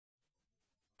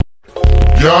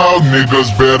Y'all niggas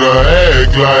better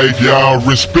act like y'all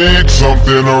respect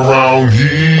something around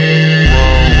here.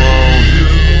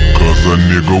 Cause a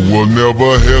nigga will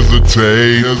never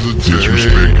hesitate.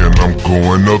 Disrespecting, I'm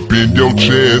going up in your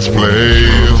chest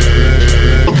plate.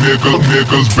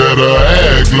 Niggas better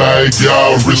act like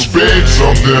y'all respect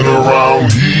something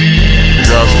around here.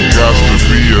 Got to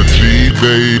be a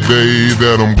G-Day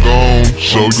that I'm gone.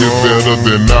 Show you better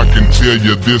than I can tell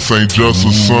you this ain't just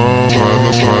a song.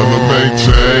 Tryna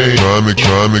maintain,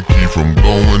 tryna keep from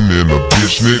going in a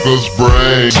bitch nigga's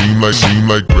brain. Seem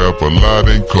like rap a lot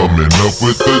ain't coming up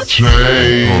with the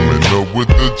chain.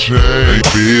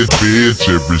 Bitch,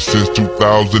 ever since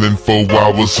 2004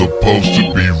 I was supposed to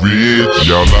be rich.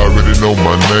 Y'all already know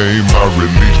my name, I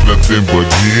release nothing but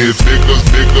hits.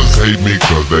 Niggas hate me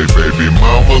cause they baby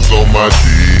mamas on my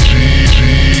DG.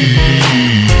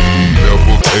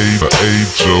 Never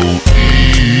H-O-E.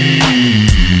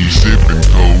 Sipping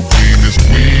codeine is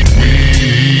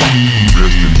weed.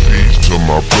 Rest in peace to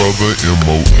my brother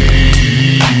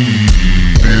M.O.E.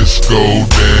 Disco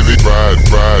Danny,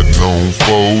 riding on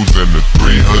foes, and the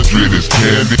 300 is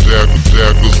candy.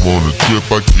 Jackers wanna trip,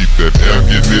 I keep that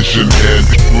ammunition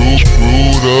handy.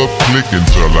 Screwed up, clicking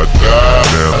till I die.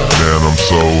 Man, I'm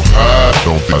so high,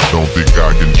 don't think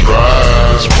I can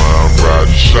drive. That's why I'm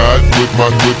riding shot with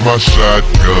my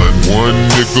shotgun. One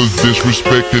nigga's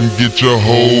disrespect and get your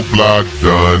whole block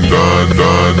done.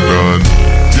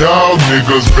 Y'all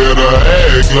niggas better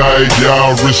act like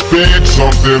y'all respect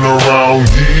something around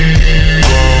here.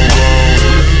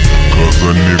 Cause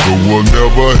a nigga will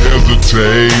never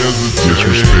hesitate.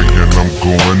 Disrespecting, I'm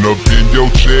going up in your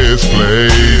chest plate.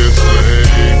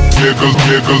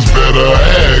 Niggas better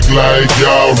act like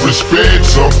y'all respect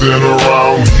something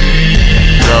around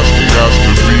here. Got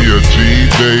to be a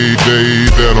G-Day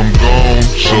that I'm gone.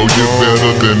 Show you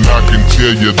better than I can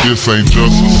tell you this ain't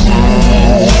just a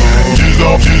song.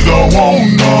 Just don't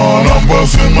want none. I'm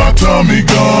busting my Tommy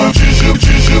gun. Just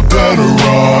better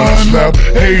run. I slap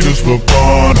haters for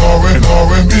fun.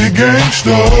 R&B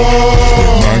gangsta.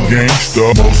 My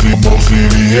gangsta. Mostly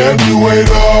the heavyweight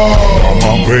up.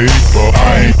 I'm paper.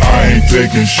 I ain't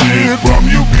taking shit from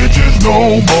you bitches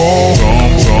no more.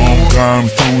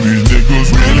 Sometimes too these niggas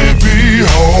really be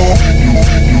home.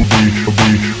 You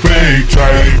be fake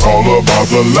tight, all about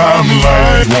the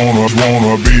limelight.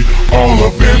 Wanna be all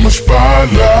up in my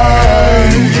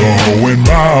spotlight. So in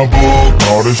my book,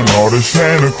 all this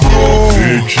Santa Claus.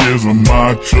 6 years of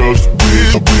my trust,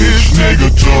 bitch nigga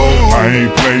took. I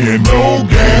ain't playing no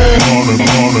game.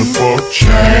 On a fuck chain.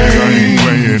 I ain't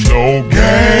playing no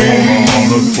game. On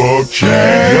a fuck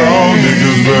chain. Y'all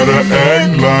niggas better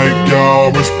act like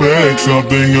y'all respect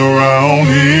something around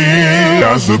here.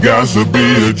 Got to be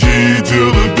a G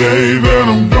till the day that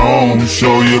I'm gone.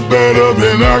 Show you better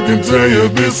than I can tell you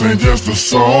this ain't just a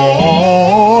song.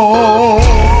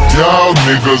 Y'all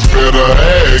niggas better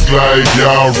act like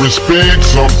y'all respect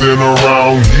something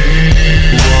around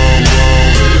here.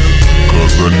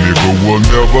 Cause a nigga will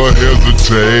never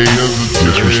hesitate.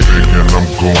 Disrespecting, I'm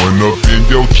going up in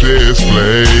your chest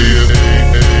plate.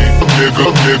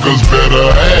 Niggas better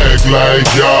act like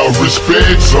y'all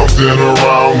respect something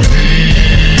around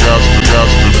here. Got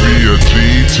to be a G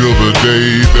till the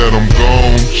day that I'm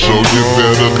gone. Show you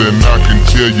better than I can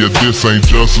tell you this ain't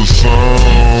just a song.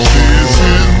 This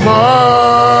is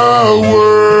my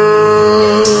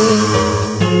world.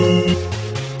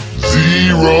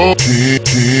 Zero,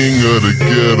 king of the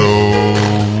ghetto.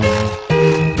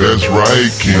 That's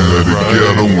right, king of the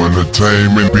ghetto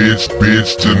entertainment, bitch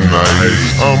tonight.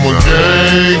 I'm a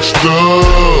gangster.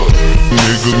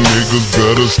 Niggas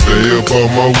better stay up on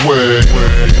my way.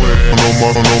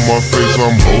 On my face,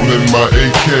 I'm holding my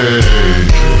AK.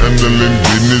 Handling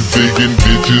business, digging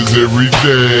ditches every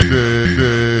day.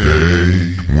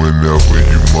 Whenever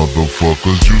you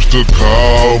motherfuckers used to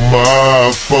call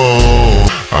my phone,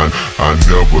 I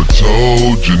never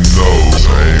told you no.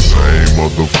 Same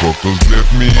motherfuckers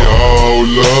left me all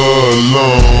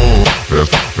alone.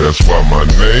 That's why my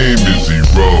name is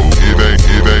Zero. It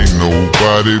ain't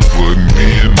nobody but me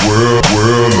and world.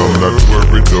 I'm not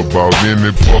worried about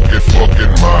any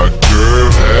fucking my girl.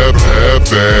 Have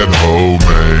that hoe,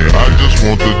 man. I just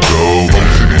want the dough.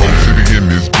 Whole city in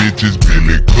this bitch is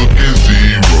Billy cooking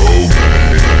Zero,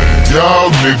 man.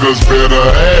 Y'all niggas better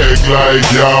act like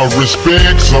y'all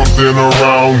respect something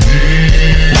around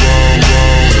here.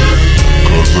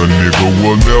 Cause a nigga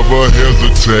will never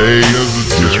hesitate.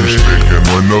 Disrespecting,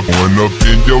 one up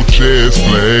in your chest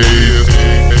plate.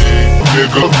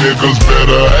 Niggas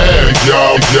better act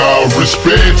y'all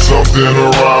respect something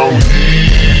around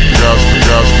here. Got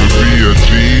to be a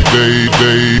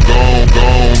G-Day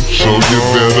gone. Show you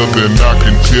better then I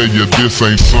can tell you this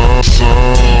ain't some.